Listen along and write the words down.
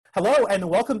Hello, and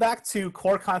welcome back to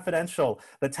Core Confidential,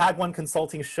 the Tag One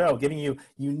Consulting show, giving you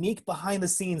unique behind the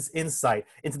scenes insight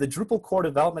into the Drupal core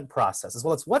development process, as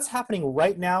well as what's happening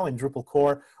right now in Drupal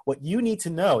core, what you need to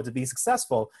know to be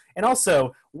successful, and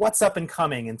also what's up and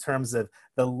coming in terms of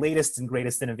the latest and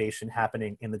greatest innovation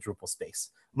happening in the Drupal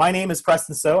space. My name is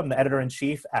Preston So. I'm the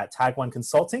editor-in-chief at Tag One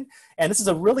Consulting, and this is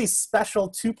a really special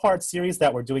two-part series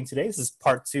that we're doing today. This is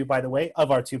part two, by the way, of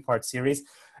our two-part series.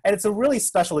 And it's a really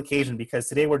special occasion because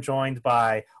today we're joined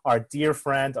by our dear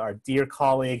friend, our dear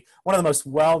colleague, one of the most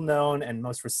well-known and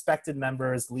most respected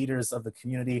members, leaders of the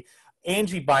community,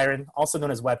 Angie Byron, also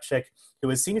known as WebChick, who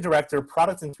is Senior Director,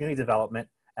 Product and Community Development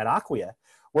at Acquia.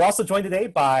 We're also joined today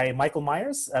by Michael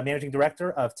Myers, Managing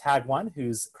Director of Tag One,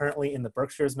 who's currently in the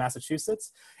Berkshires,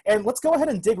 Massachusetts. And let's go ahead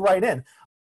and dig right in.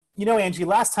 You know, Angie,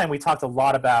 last time we talked a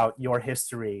lot about your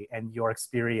history and your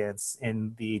experience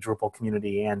in the Drupal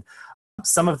community and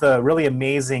some of the really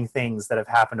amazing things that have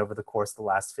happened over the course of the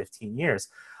last 15 years.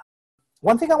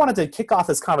 One thing I wanted to kick off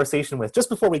this conversation with, just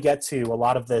before we get to a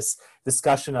lot of this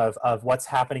discussion of what's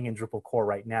happening in Drupal core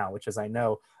right now, which is, I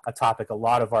know, a topic a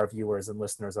lot of our viewers and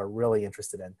listeners are really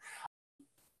interested in.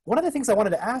 One of the things I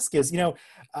wanted to ask is,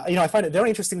 I find it very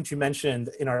interesting that you mentioned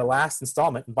in our last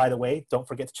installment, and by the way, don't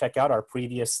forget to check out our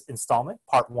previous installment,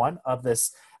 part one of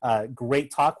this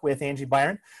great talk with Angie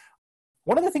Byron.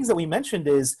 One of the things that we mentioned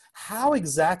is how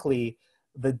exactly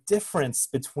the difference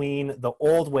between the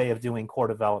old way of doing core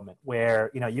development,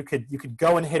 where you could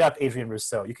go and hit up Adrian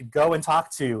Rousseau, you could go and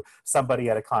talk to somebody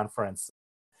at a conference,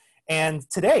 and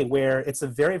today, where it's a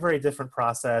very, very different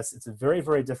process, it's a very,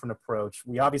 very different approach.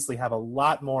 We obviously have a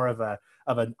lot more of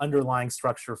an underlying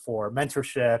structure for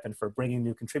mentorship and for bringing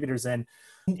new contributors in.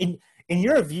 In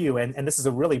your view, and this is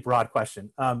a really broad question.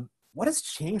 What has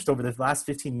changed over the last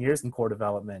 15 years in core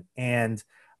development? And,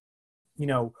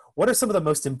 what are some of the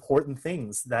most important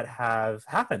things that have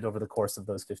happened over the course of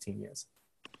those 15 years?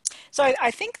 So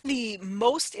I think the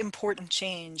most important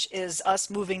change is us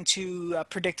moving to a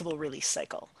predictable release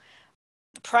cycle.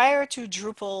 Prior to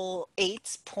Drupal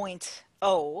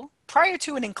 8.0, prior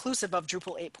to and inclusive of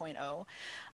Drupal 8.0,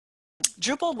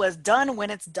 Drupal was done when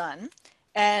it's done.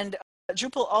 And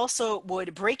Drupal also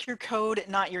would break your code,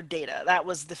 not your data. That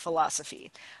was the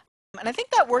philosophy. And I think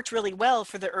that worked really well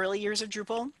for the early years of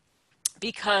Drupal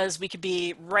because we could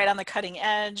be right on the cutting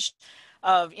edge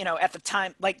of, at the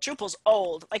time, like Drupal's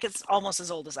old, like it's almost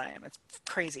as old as I am. It's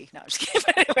crazy. No, I'm just kidding.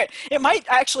 But anyway, it might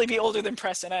actually be older than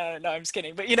Preston. I don't know. I'm just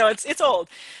kidding. But, it's old.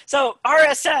 So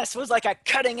RSS was like a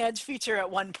cutting edge feature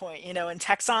at one point, and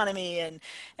taxonomy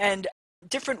and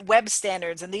different web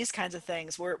standards and these kinds of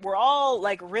things were all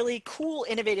like really cool,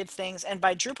 innovative things. And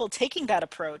by Drupal taking that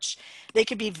approach, they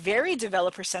could be very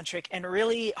developer centric and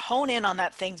really hone in on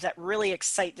that things that really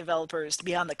excite developers to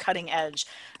be on the cutting edge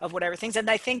of whatever things. And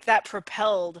I think that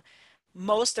propelled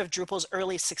most of Drupal's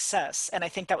early success. And I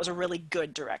think that was a really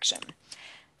good direction.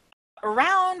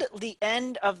 Around the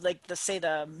end of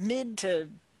the mid to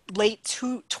late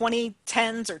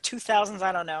 2010s or 2000s,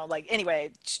 I don't know,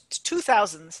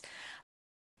 2000s,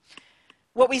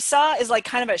 what we saw is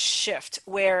kind of a shift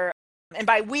where, and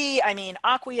by we, I mean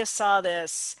Acquia saw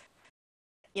this,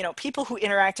 people who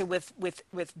interacted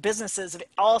with businesses of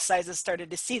all sizes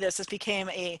started to see this. This became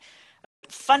a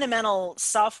fundamental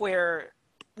software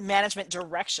management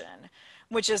direction,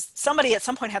 which is somebody at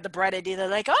some point had the bright idea. They're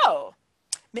like, oh,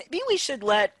 maybe we should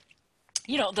let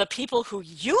the people who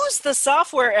use the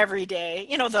software every day,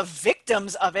 the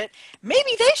victims of it,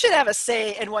 maybe they should have a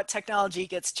say in what technology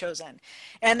gets chosen.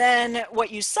 And then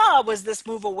what you saw was this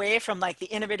move away from the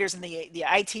innovators and the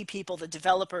IT people, the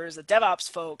developers, the DevOps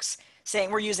folks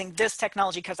saying we're using this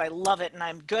technology because I love it and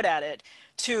I'm good at it,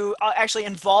 to actually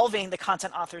involving the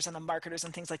content authors and the marketers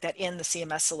and things like that in the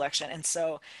CMS selection. And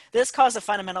so this caused a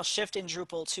fundamental shift in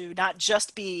Drupal to not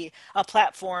just be a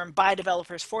platform by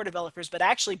developers for developers, but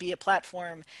actually be a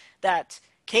platform that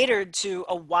catered to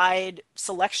a wide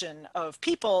selection of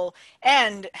people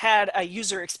and had a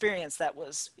user experience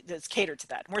that's catered to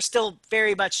that. And we're still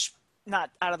very much not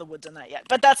out of the woods on that yet,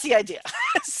 but that's the idea.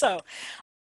 So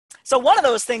one of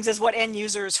those things is what end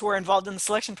users who are involved in the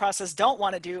selection process don't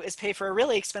want to do is pay for a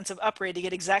really expensive upgrade to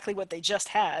get exactly what they just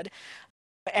had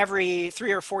every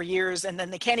 3 or 4 years, and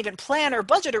then they can't even plan or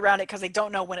budget around it because they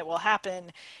don't know when it will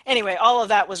happen. Anyway, all of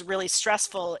that was really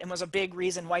stressful and was a big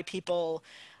reason why people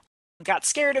got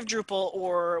scared of Drupal,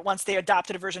 or once they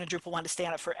adopted a version of Drupal wanted to stay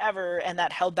on it forever, and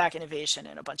that held back innovation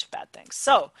and a bunch of bad things.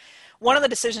 So one of the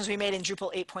decisions we made in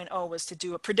Drupal 8.0 was to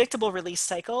do a predictable release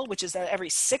cycle, which is that every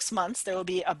 6 months there will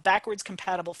be a backwards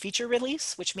compatible feature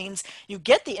release, which means you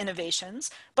get the innovations,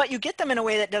 but you get them in a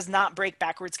way that does not break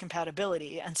backwards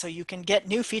compatibility. And so you can get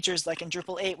new features, like in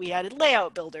Drupal 8 we added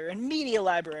layout builder and media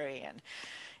library and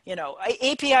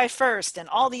API first and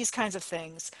all these kinds of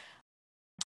things.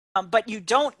 But you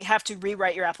don't have to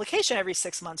rewrite your application every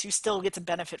 6 months. You still get to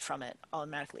benefit from it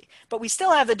automatically. But we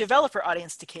still have the developer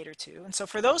audience to cater to. And so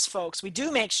for those folks, we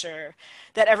do make sure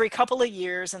that every couple of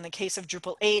years, in the case of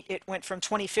Drupal 8, it went from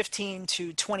 2015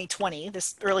 to 2020.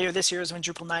 Earlier this year is when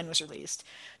Drupal 9 was released.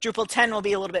 Drupal 10 will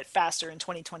be a little bit faster in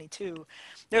 2022.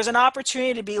 There's an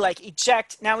opportunity to be like,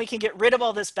 eject. Now we can get rid of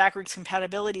all this backwards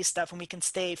compatibility stuff, and we can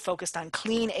stay focused on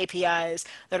clean APIs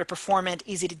that are performant,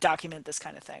 easy to document, this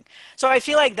kind of thing. So I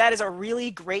feel like that is a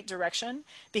really great direction,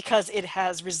 because it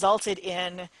has resulted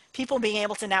in people being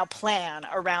able to now plan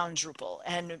around Drupal,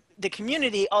 and the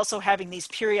community also having these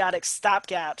periodic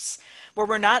stopgaps where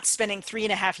we're not spending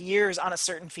 3.5 years on a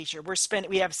certain feature.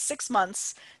 We have 6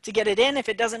 months to get it in. If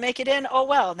it doesn't make it in, oh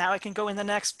well, now it can go in the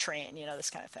next train,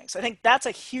 this kind of thing. So I think that's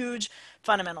a huge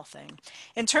fundamental thing.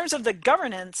 In terms of the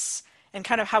governance and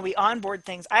kind of how we onboard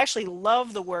things, I actually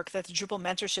love the work that the Drupal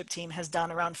mentorship team has done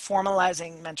around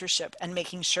formalizing mentorship and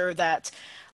making sure that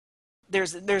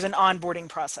there's an onboarding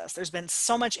process. There's been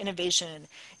so much innovation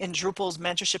in Drupal's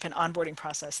mentorship and onboarding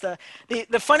process. The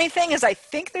funny thing is, I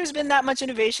think there's been that much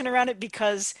innovation around it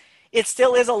because it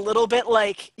still is a little bit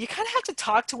like you kind of have to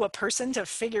talk to a person to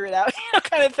figure it out,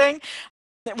 kind of thing,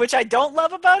 which I don't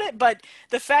love about it. But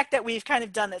the fact that we've kind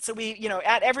of done that. So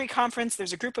at every conference,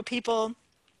 there's a group of people.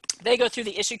 They go through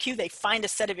the issue queue. They find a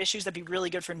set of issues that'd be really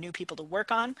good for new people to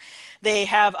work on. They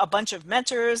have a bunch of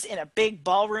mentors in a big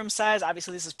ballroom size.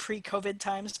 Obviously, this is pre-COVID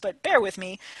times, but bear with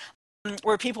me,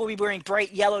 where people will be wearing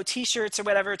bright yellow t-shirts or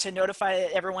whatever to notify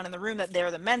everyone in the room that they're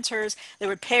the mentors. They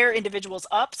would pair individuals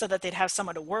up so that they'd have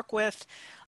someone to work with.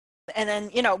 And then,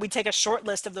 we'd take a short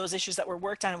list of those issues that were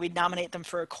worked on, and we'd nominate them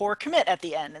for a core commit at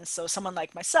the end. And so someone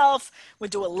like myself would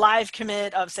do a live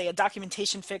commit of, say, a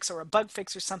documentation fix or a bug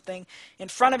fix or something in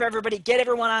front of everybody, get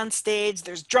everyone on stage.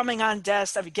 There's drumming on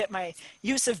desks. I would get my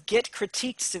use of Git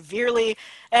critiqued severely.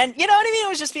 And you know what I mean? It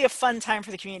would just be a fun time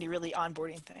for the community, really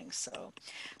onboarding things.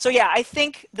 So yeah, I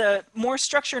think the more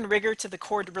structure and rigor to the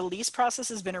core release process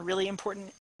has been a really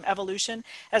important evolution,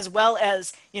 as well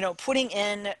as putting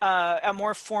in a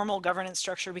more formal governance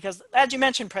structure, because as you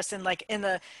mentioned, Preston, like in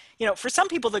the for some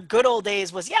people the good old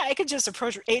days was, I could just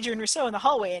approach Adrian Rousseau in the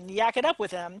hallway and yak it up with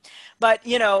him. But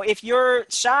if you're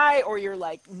shy or you're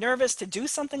like nervous to do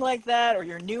something like that, or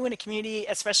you're new in a community,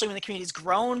 especially when the community's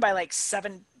grown by like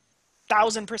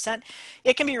 7,000%,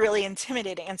 it can be really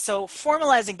intimidating. And so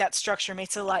formalizing that structure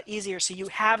makes it a lot easier. So you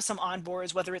have some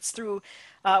onboards, whether it's through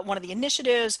one of the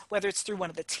initiatives, whether it's through one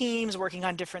of the teams working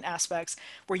on different aspects,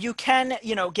 where you can,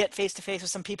 get face-to-face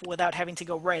with some people without having to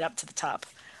go right up to the top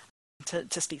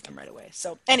to speak to them right away.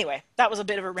 So anyway, that was a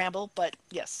bit of a ramble, but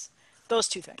yes, those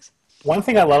two things. One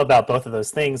thing I love about both of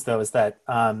those things, though, is that,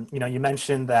 you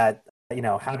mentioned that,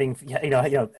 having,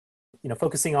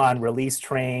 focusing on release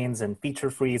trains and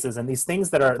feature freezes and these things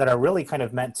that are really kind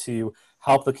of meant to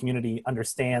help the community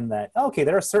understand that, okay,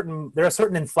 there are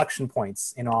certain inflection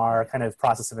points in our kind of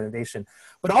process of innovation.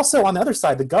 But also on the other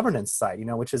side, the governance side,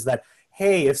 which is that,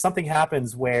 hey, if something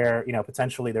happens where,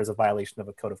 potentially there's a violation of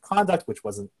a code of conduct, which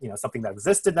wasn't, something that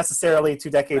existed necessarily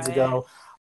 2 decades ago,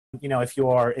 if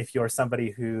you're somebody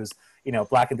who's,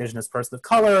 Black, Indigenous person of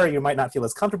color, you might not feel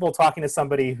as comfortable talking to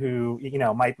somebody who,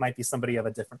 might be somebody of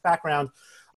a different background.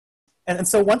 And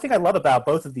so one thing I love about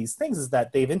both of these things is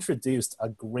that they've introduced a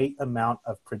great amount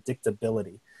of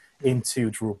predictability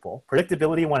into Drupal.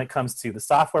 Predictability when it comes to the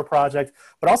software project,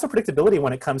 but also predictability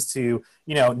when it comes to,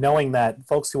 knowing that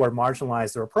folks who are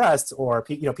marginalized or oppressed, or,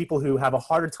 people who have a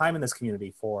harder time in this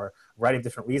community for a variety of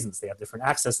different reasons, they have different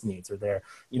access needs, or they're,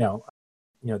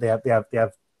 they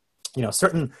have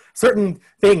certain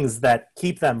things that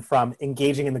keep them from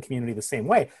engaging in the community the same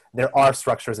way. There are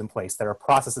structures in place, there are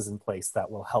processes in place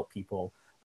that will help people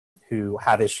who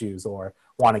have issues or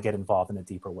want to get involved in a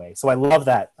deeper way. So I love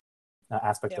that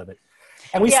aspect of it.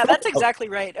 And that's exactly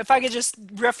right. If I could just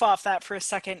riff off that for a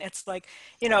second, it's like,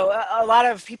 a lot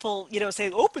of people,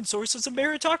 say open source is a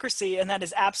meritocracy, and that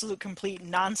is absolute complete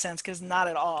nonsense, because not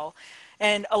at all.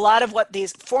 And a lot of what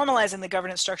these formalizing the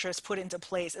governance structure has put into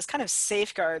place is kind of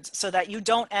safeguards so that you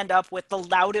don't end up with the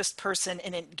loudest person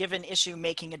in a given issue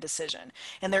making a decision.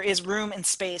 And there is room and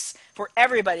space for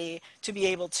everybody to be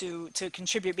able to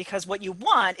contribute, because what you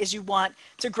want is you want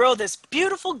to grow this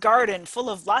beautiful garden full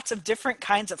of lots of different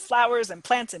kinds of flowers and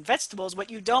plants and vegetables. What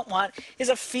you don't want is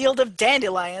a field of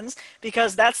dandelions,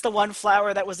 because that's the one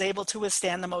flower that was able to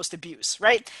withstand the most abuse,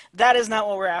 right? That is not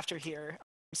what we're after here.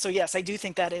 So yes, I do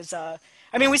think that is, I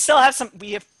mean, we still have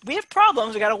we have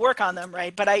problems, we got to work on them,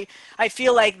 right? But I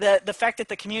feel like the fact that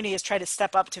the community has tried to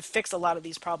step up to fix a lot of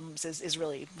these problems is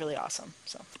really, really awesome,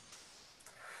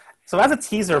 So as a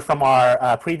teaser from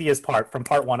our previous from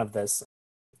part one of this,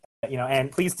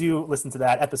 and please do listen to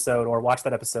that episode or watch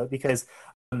that episode, because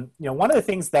one of the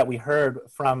things that we heard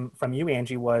from you,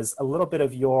 Angie, was a little bit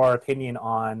of your opinion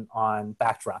on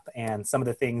Backdrop and some of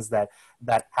the things that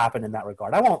happened in that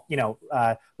regard. I won't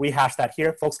rehash that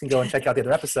here. Folks can go and check out the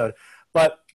other episode.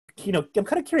 But I'm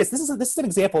kind of curious. This is an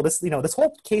example. This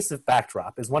whole case of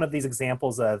Backdrop is one of these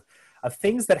examples of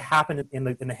things that happened in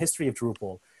the history of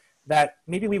Drupal that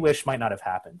maybe we wish might not have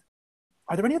happened.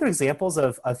 Are there any other examples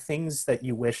of things that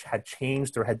you wish had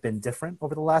changed or had been different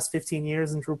over the last 15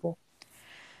 years in Drupal?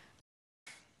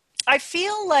 I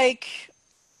feel like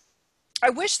I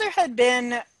wish there had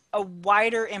been a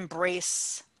wider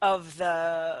embrace of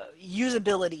the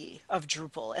usability of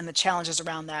Drupal and the challenges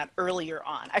around that earlier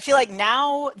on. I feel like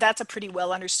now that's a pretty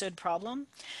well understood problem,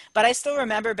 but I still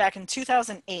remember back in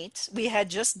 2008, we had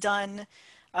just done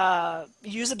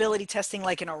usability testing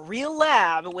like in a real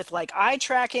lab with like eye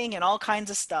tracking and all kinds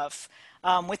of stuff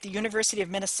with the University of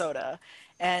Minnesota.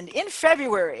 And in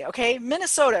February, okay,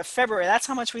 Minnesota, February, that's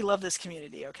how much we love this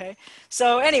community, okay?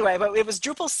 So anyway, but it was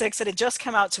Drupal 6 that had just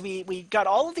come out, so we got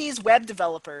all of these web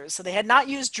developers. So they had not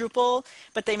used Drupal,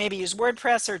 but they maybe used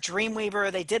WordPress or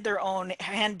Dreamweaver. They did their own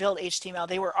hand-built HTML.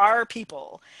 They were our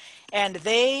people. And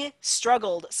they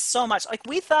struggled so much. Like,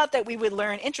 we thought that we would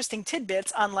learn interesting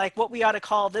tidbits on like what we ought to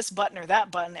call this button or that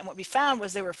button. And what we found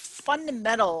was they were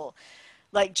fundamental,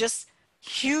 like just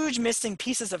huge missing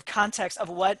pieces of context of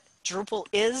what Drupal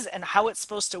is and how it's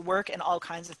supposed to work and all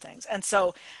kinds of things. And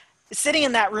so sitting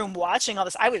in that room watching all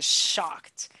this, I was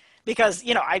shocked. Because,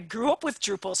 I grew up with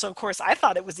Drupal, so of course I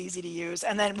thought it was easy to use.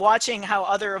 And then watching how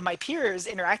other of my peers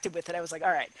interacted with it, I was like, all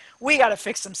right, we got to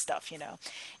fix some stuff,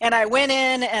 And I went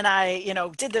in and I,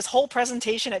 did this whole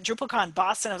presentation at DrupalCon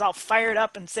Boston. I was all fired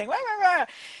up and saying, rah, rah, rah.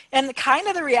 And kind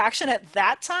of the reaction at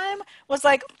that time was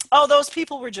like, oh, those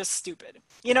people were just stupid.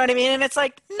 You know what I mean? And it's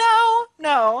like,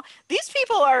 no, these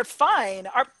people are fine.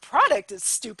 Our product is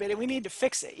stupid and we need to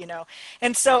fix it,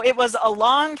 And so it was a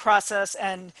long process,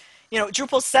 and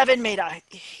Drupal 7 made a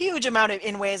huge amount of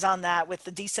inways on that with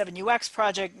the D7 UX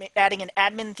project, adding an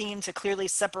admin theme to clearly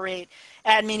separate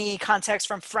admin-y context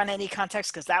from front-end-y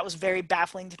context, because that was very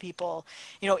baffling to people,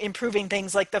 improving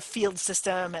things like the field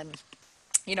system and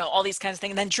all these kinds of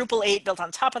things. And then Drupal 8 built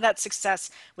on top of that success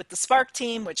with the Spark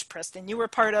team, which Preston, you were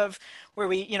part of, where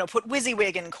we, put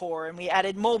WYSIWYG in core, and we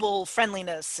added mobile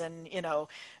friendliness and,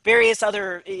 various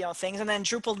other, things. And then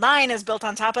Drupal 9 is built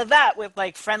on top of that with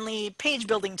like friendly page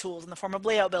building tools in the form of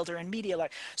Layout Builder and Media Layer.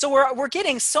 So we're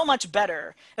getting so much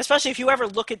better, especially if you ever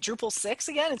look at Drupal 6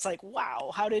 again, it's like,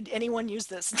 wow, how did anyone use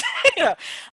this?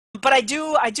 But I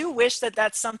do wish that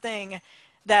that's something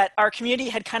that our community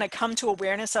had kind of come to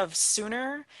awareness of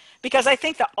sooner, because I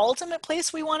think the ultimate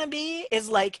place we want to be is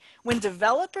like when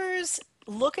developers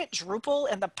look at Drupal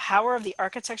and the power of the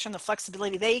architecture and the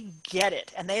flexibility, they get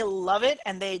it and they love it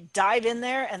and they dive in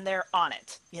there and they're on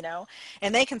it,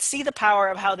 and they can see the power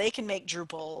of how they can make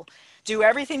Drupal do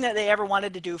everything that they ever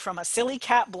wanted to do, from a silly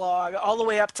cat blog all the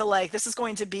way up to like, this is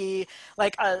going to be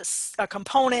like a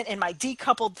component in my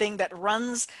decoupled thing that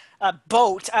runs a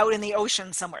boat out in the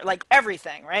ocean somewhere, like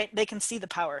everything, right? They can see the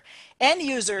power. End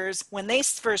users, when they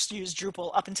first used Drupal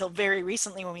up until very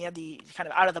recently, when we had the kind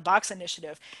of out of the box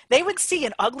initiative, they would see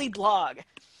an ugly blog.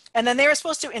 And then they were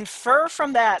supposed to infer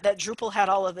from that Drupal had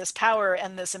all of this power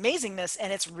and this amazingness,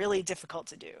 and it's really difficult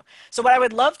to do. So what I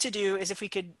would love to do is if we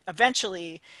could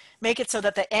eventually make it so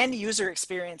that the end user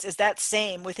experience is that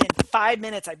same. Within 5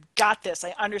 minutes, I've got this.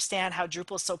 I understand how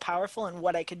Drupal is so powerful and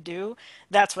what I could do.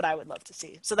 That's what I would love to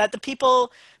see. So that the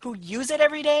people who use it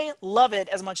every day love it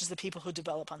as much as the people who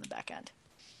develop on the back end.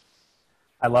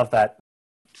 I love that.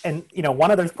 And,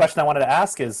 one other question I wanted to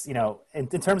ask is, in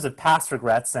terms of past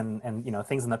regrets and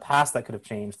things in the past that could have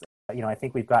changed, I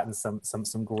think we've gotten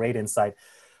some great insight.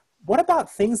 What about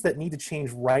things that need to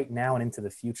change right now and into the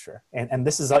future? And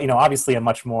this is, obviously a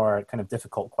much more kind of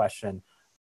difficult question.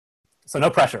 So no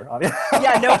pressure.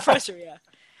 Yeah, no pressure, yeah.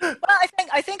 Well,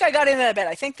 I think I got into that a bit.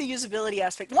 I think the usability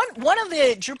aspect. One of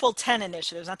the Drupal 10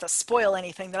 initiatives, not to spoil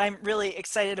anything, that I'm really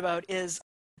excited about is,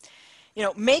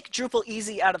 make Drupal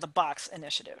easy out of the box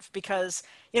initiative, because,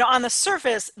 on the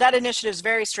surface, that initiative is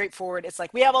very straightforward. It's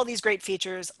like, we have all these great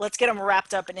features. Let's get them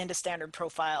wrapped up and into standard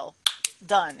profile.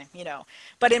 Done.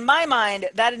 But in my mind,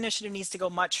 that initiative needs to go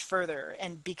much further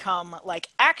and become like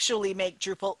actually make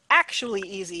Drupal actually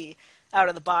easy out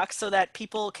of the box so that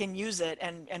people can use it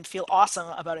and feel awesome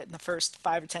about it in the first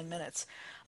 5 or 10 minutes.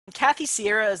 Kathy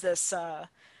Sierra is this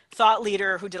thought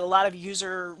leader who did a lot of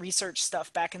user research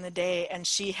stuff back in the day, and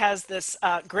she has this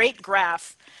great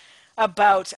graph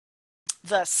about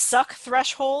the suck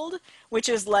threshold, which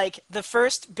is like the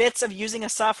first bits of using a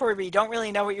software where you don't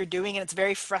really know what you're doing and it's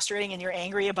very frustrating and you're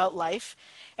angry about life.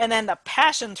 And then the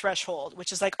passion threshold,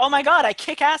 which is like, oh my God, I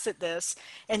kick ass at this,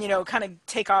 and kind of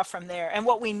take off from there. And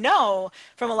what we know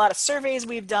from a lot of surveys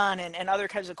we've done and other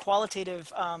kinds of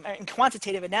qualitative and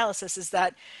quantitative analysis is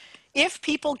that if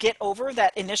people get over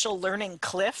that initial learning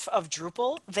cliff of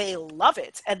Drupal, they love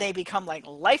it and they become like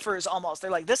lifers almost.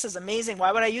 They're like, this is amazing.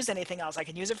 Why would I use anything else? I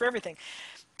can use it for everything.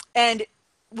 And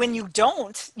when you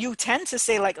don't, you tend to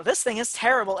say like, this thing is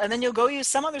terrible. And then you'll go use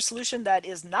some other solution that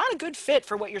is not a good fit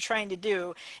for what you're trying to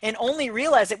do, and only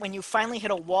realize it when you finally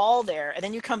hit a wall there. And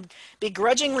then you come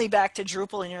begrudgingly back to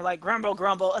Drupal and you're like, grumble,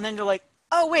 grumble. And then you're like,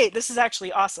 oh wait, this is actually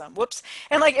awesome. Whoops.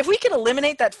 And like, if we could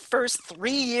eliminate that first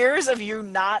 3 years of you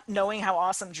not knowing how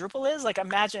awesome Drupal is, like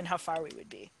imagine how far we would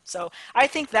be. So I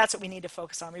think that's what we need to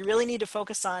focus on. We really need to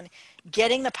focus on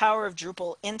getting the power of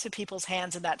Drupal into people's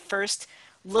hands in that first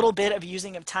little bit of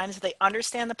using of time so they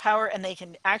understand the power and they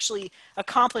can actually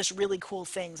accomplish really cool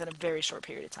things in a very short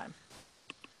period of time.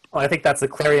 Well, I think that's a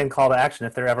clarion call to action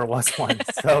if there ever was one.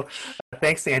 So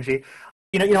thanks, Angie.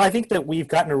 I think that we've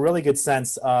gotten a really good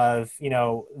sense of,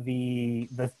 the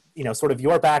sort of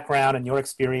your background and your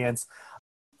experience.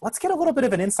 Let's get a little bit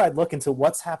of an inside look into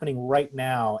what's happening right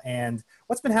now and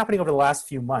what's been happening over the last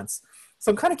few months. So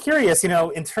I'm kind of curious,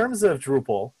 in terms of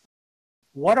Drupal,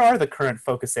 what are the current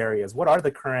focus areas? What are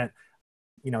the current,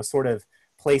 sort of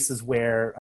places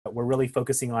where we're really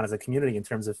focusing on as a community in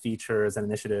terms of features and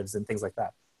initiatives and things like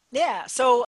that? Yeah,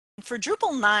 so for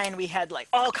Drupal 9, we had like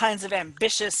all kinds of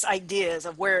ambitious ideas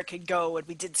of where it could go, and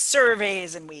we did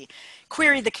surveys and we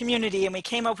queried the community, and we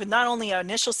came up with not only an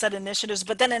initial set of initiatives,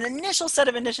 but then an initial set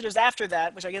of initiatives after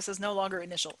that, which I guess is no longer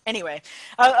initial. Anyway,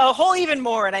 a whole even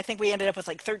more, and I think we ended up with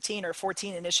like 13 or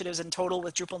 14 initiatives in total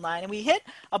with Drupal 9, and we hit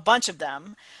a bunch of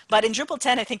them. But in Drupal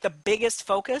 10, I think the biggest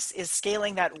focus is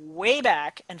scaling that way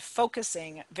back and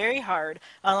focusing very hard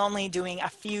on only doing a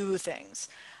few things.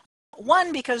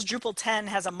 One, because Drupal 10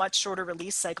 has a much shorter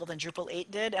release cycle than Drupal 8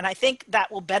 did, and I think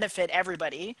that will benefit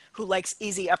everybody who likes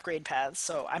easy upgrade paths,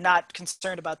 so I'm not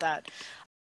concerned about that.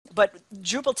 But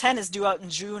Drupal 10 is due out in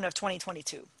June of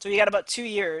 2022, so you got about 2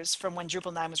 years from when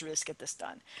Drupal 9 was released to get this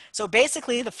done. So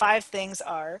basically, the 5 things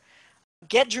are: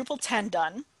 get Drupal 10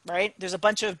 done, right? There's a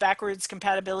bunch of backwards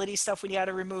compatibility stuff we got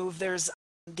to remove. There's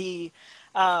the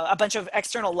a bunch of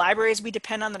external libraries we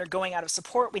depend on that are going out of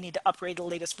support. We need to upgrade the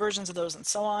latest versions of those and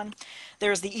so on.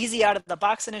 There's the easy out of the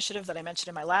box initiative that I mentioned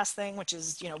in my last thing, which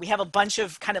is, we have a bunch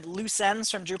of kind of loose ends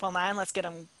from Drupal 9. Let's get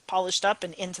them polished up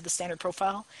and into the standard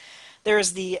profile.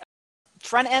 There's the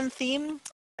front end theme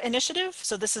initiative.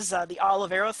 So this is the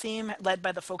Olivero theme led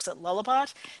by the folks at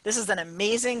Lullabot. This is an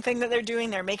amazing thing that they're doing.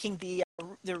 They're making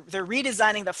they're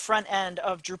redesigning the front end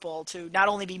of Drupal to not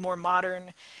only be more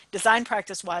modern design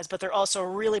practice wise, but they're also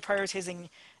really prioritizing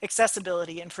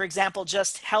accessibility. And for example,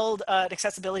 just held an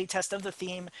accessibility test of the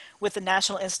theme with the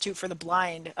National Institute for the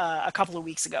Blind a couple of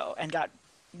weeks ago and got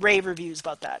rave reviews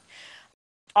about that.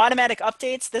 Automatic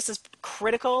updates. This is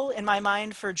critical in my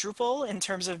mind for Drupal in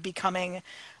terms of becoming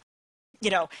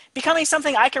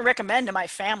something I can recommend to my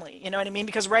family. You know what I mean?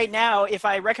 Because right now, if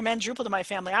I recommend Drupal to my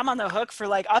family, I'm on the hook for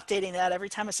like updating that every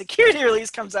time a security release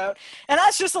comes out. And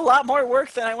that's just a lot more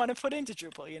work than I want to put into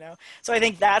Drupal, So I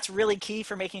think that's really key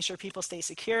for making sure people stay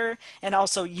secure and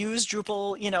also use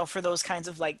Drupal, for those kinds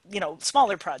of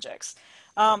smaller projects.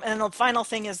 And then the final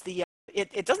thing is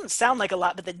it doesn't sound like a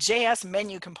lot, but the JS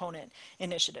menu component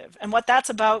initiative. And what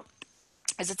that's about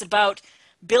is it's about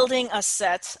building a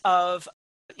set of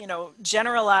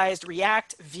generalized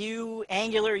React, Vue,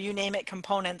 Angular, you name it,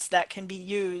 components that can be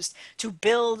used to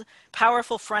build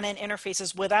powerful front-end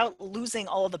interfaces without losing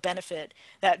all of the benefit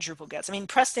that Drupal gets. I mean,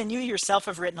 Preston, you yourself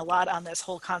have written a lot on this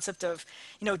whole concept of,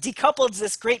 decoupled is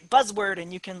this great buzzword,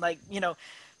 and you can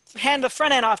hand the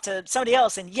front end off to somebody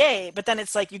else and yay, but then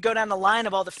it's like you go down the line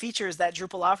of all the features that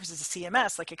Drupal offers as a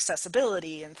CMS, like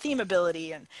accessibility and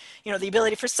themeability and the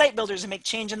ability for site builders to make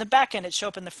change in the back end and show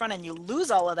up in the front end. You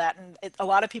lose all of that, and a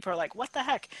lot of people are like, what the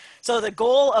heck? So the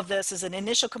goal of this is an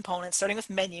initial component starting with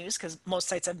menus, because most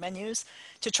sites have menus,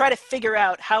 to try to figure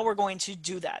out how we're going to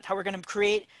do that, how we're going to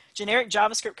create generic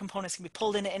JavaScript components can be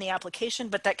pulled into any application,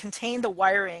 but that contain the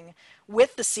wiring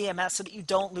with the CMS so that you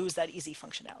don't lose that easy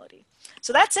functionality.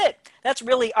 So that's it. That's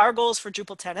really our goals for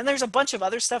Drupal 10. And there's a bunch of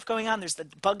other stuff going on. There's the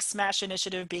Bug Smash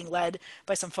initiative being led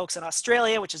by some folks in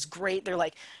Australia, which is great. They're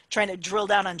like trying to drill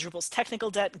down on Drupal's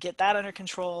technical debt and get that under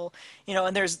control.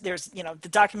 And there's the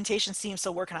documentation team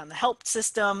still working on the help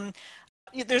system.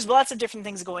 There's lots of different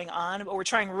things going on, but we're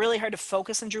trying really hard to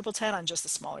focus in Drupal 10 on just a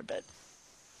smaller bit.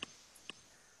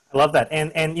 I love that.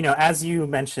 And as you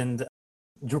mentioned,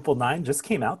 Drupal 9 just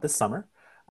came out this summer.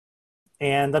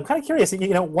 And I'm kind of curious,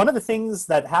 one of the things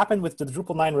that happened with the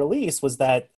Drupal 9 release was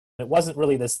that it wasn't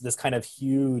really this kind of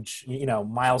huge,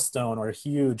 milestone or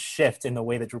huge shift in the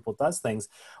way that Drupal does things.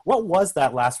 What was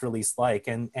that last release like?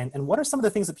 And what are some of the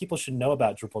things that people should know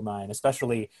about Drupal 9,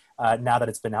 especially now that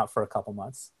it's been out for a couple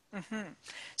months? Mm-hmm.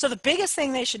 So the biggest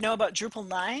thing they should know about Drupal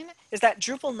 9 is that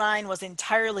Drupal 9 was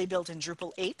entirely built in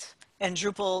Drupal 8, and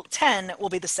Drupal 10 will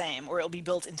be the same, or it'll be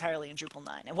built entirely in Drupal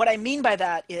 9. And what I mean by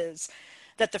that is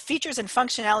that the features and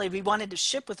functionality we wanted to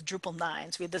ship with Drupal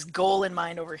 9, so we had this goal in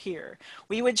mind over here,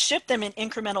 we would ship them in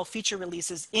incremental feature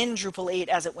releases in Drupal 8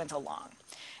 as it went along.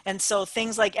 And so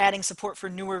things like adding support for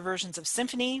newer versions of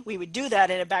Symfony, we would do that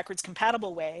in a backwards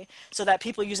compatible way so that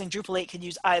people using Drupal 8 could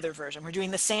use either version. We're doing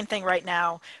the same thing right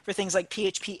now for things like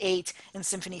PHP 8 and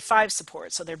Symfony 5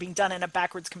 support. So they're being done in a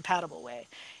backwards compatible way.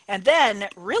 And then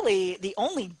really the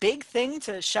only big thing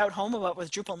to shout home about with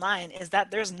Drupal 9 is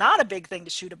that there's not a big thing to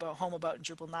shoot home about in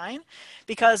Drupal 9,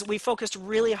 because we focused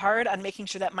really hard on making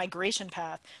sure that migration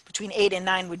path between 8 and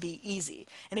 9 would be easy.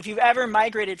 And if you've ever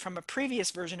migrated from a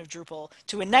previous version of Drupal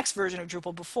to a next version of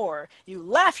Drupal before, you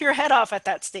laugh your head off at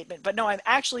that statement. But no, I'm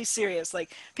actually serious.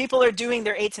 Like, people are doing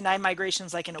their 8 to 9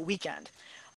 migrations like in a weekend,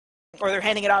 or they're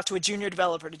handing it off to a junior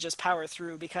developer to just power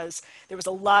through, because there was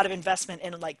a lot of investment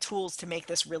in like tools to make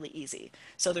this really easy.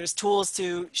 So there's tools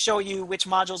to show you which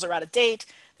modules are out of date.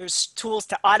 There's tools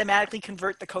to automatically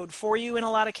convert the code for you in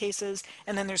a lot of cases.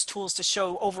 And then there's tools to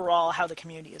show overall how the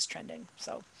community is trending.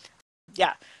 So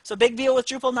yeah, so big deal with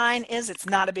Drupal 9 is it's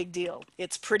not a big deal.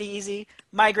 It's pretty easy.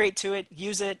 Migrate to it,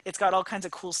 use it. It's got all kinds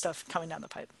of cool stuff coming down the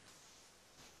pipe.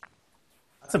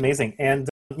 That's amazing. And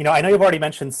I know you've already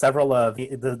mentioned several of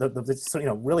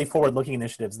the really forward-looking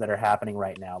initiatives that are happening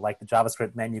right now, like the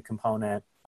JavaScript menu component,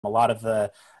 a lot of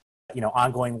the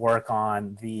ongoing work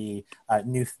on the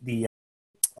new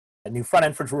front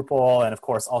end for Drupal, and of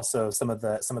course also some of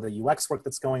the UX work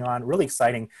that's going on. Really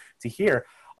exciting to hear.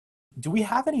 Do we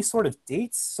have any sort of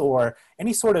dates or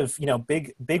any sort of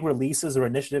big releases or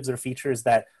initiatives or features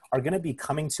that are going to be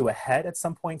coming to a head at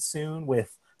some point soon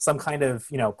with some kind of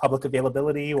public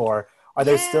availability, or are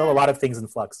there still a lot of things in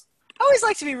flux? I always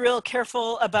like to be real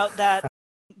careful about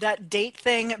that date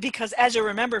thing, because as you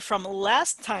remember from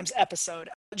last time's episode,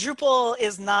 Drupal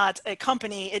is not a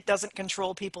company. It doesn't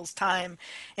control people's time.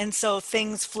 And so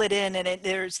things flit in, and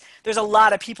there's a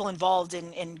lot of people involved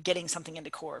in getting something into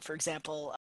core. For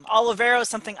example, Olivero is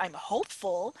something I'm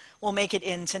hopeful will make it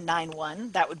into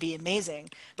 9.1. That would be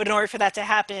amazing. But in order for that to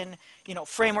happen,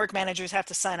 framework managers have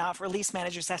to sign off, release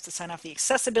managers have to sign off, the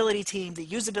accessibility team, the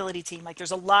usability team. Like, there's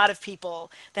a lot of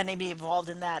people that may be involved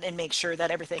in that and make sure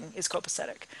that everything is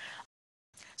copacetic.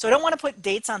 So I don't want to put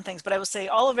dates on things, but I will say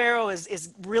Olivero is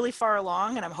really far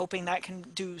along, and I'm hoping that can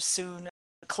do soon.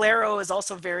 Claro is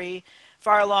also very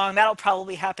far along. That'll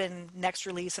probably happen next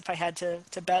release if I had to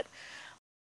bet.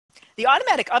 The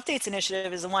automatic updates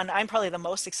initiative is the one I'm probably the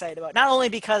most excited about. Not only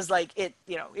because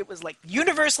it was like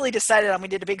universally decided on. We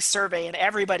did a big survey, and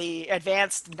everybody,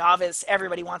 advanced, novice,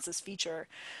 everybody wants this feature.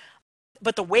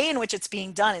 But the way in which it's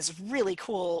being done is really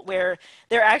cool, where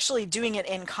they're actually doing it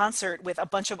in concert with a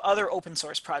bunch of other open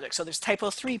source projects. So there's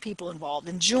Typo3 people involved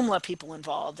and Joomla people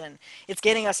involved, and it's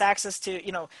getting us access to,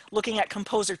 looking at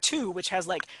Composer 2, which has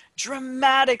like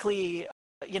dramatically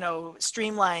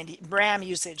streamlined RAM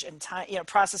usage and time,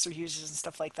 processor usage and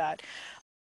stuff like that.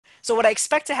 So what I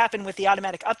expect to happen with the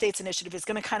automatic updates initiative is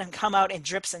going to kind of come out in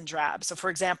drips and drabs. So for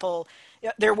example,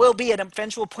 there will be an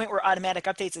eventual point where automatic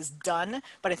updates is done,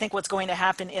 but I think what's going to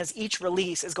happen is each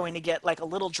release is going to get like a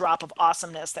little drop of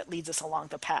awesomeness that leads us along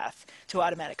the path to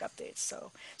automatic updates.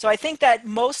 So I think that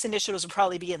most initiatives will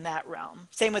probably be in that realm.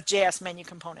 Same with JS menu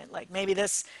component. Like, maybe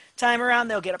this time around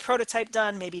they'll get a prototype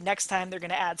done. Maybe next time they're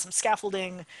going to add some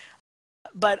scaffolding.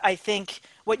 But I think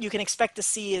what you can expect to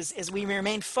see is we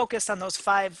remain focused on those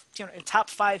five, top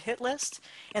 5 hit list,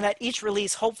 and that each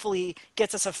release hopefully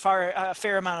gets us a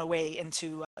fair amount of way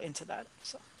into that.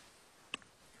 So.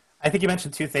 I think you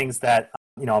mentioned two things that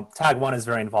Tag One is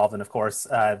very involved in, of course,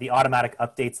 the automatic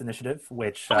updates initiative,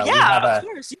 which we have of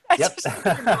course. You guys yep. are super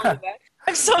involved in that.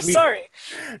 I'm so sorry.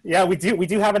 Yeah, we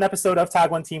do have an episode of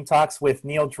Tag One Team Talks with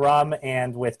Neil Drum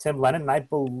and with Tim Lennon, and I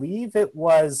believe it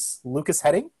was Lucas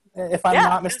Heading, if I'm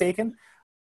not mistaken,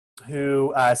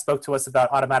 who spoke to us about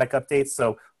automatic updates.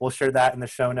 So we'll share that in the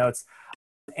show notes.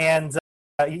 And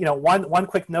one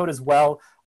quick note as well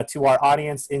to our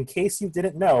audience, in case you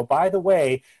didn't know. By the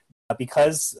way,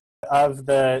 because of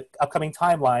the upcoming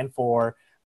timeline for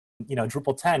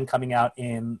Drupal 10 coming out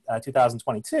in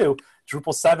 2022,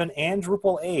 Drupal 7 and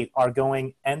Drupal 8 are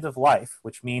going end of life,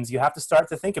 which means you have to start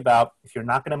to think about, if you're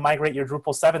not going to migrate your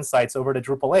Drupal 7 sites over to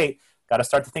Drupal 8, got to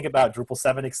start to think about Drupal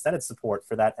 7 extended support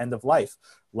for that end of life.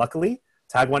 Luckily,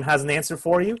 Tag One has an answer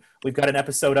for you. We've got an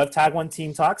episode of Tag One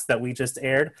Team Talks that we just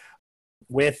aired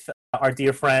with our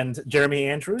dear friend Jeremy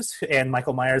Andrews and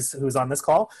Michael Myers, who's on this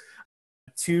call,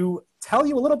 to tell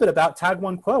you a little bit about Tag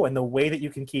One Quo and the way that you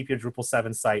can keep your Drupal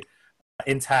 7 site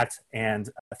intact and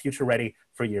future ready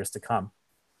for years to come.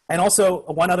 And also,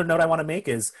 one other note I want to make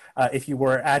is if you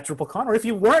were at DrupalCon, or if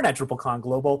you weren't at DrupalCon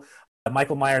Global,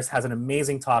 Michael Myers has an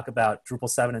amazing talk about Drupal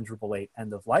 7 and Drupal 8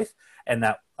 end of life, and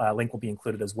that link will be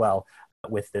included as well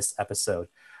with this episode.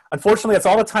 Unfortunately, that's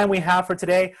all the time we have for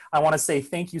today. I want to say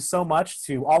thank you so much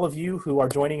to all of you who are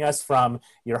joining us from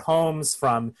your homes,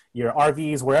 from your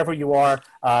RVs, wherever you are,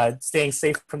 staying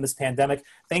safe from this pandemic.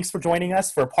 Thanks for joining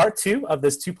us for part 2 of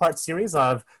this 2-part series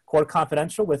of Core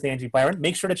Confidential with Angie Byron.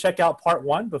 Make sure to check out part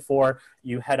 1 before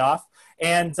you head off.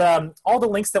 And all the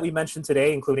links that we mentioned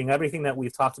today, including everything that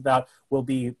we've talked about, will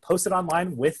be posted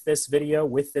online with this video,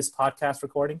 with this podcast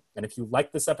recording. And if you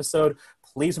like this episode,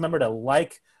 please remember to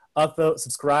like, upvote,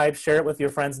 subscribe, share it with your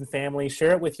friends and family,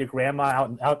 share it with your grandma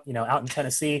out in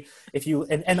Tennessee.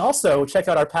 And also check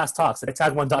out our past talks at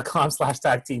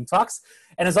tag1.com/tagteamtalks.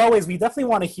 And as always, we definitely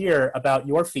want to hear about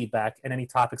your feedback and any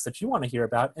topics that you want to hear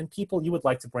about and people you would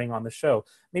like to bring on the show.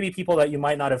 Maybe people that you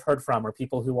might not have heard from, or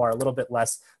people who are a little bit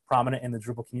less prominent in the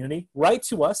Drupal community. Write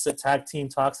to us at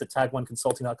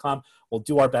tagteamtalks@tag1consulting.com. We'll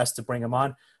do our best to bring them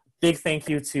on. Big thank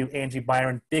you to Angie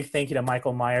Byron. Big thank you to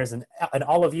Michael Myers and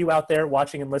all of you out there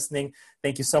watching and listening.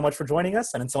 Thank you so much for joining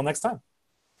us. And until next time.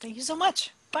 Thank you so much.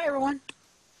 Bye, everyone.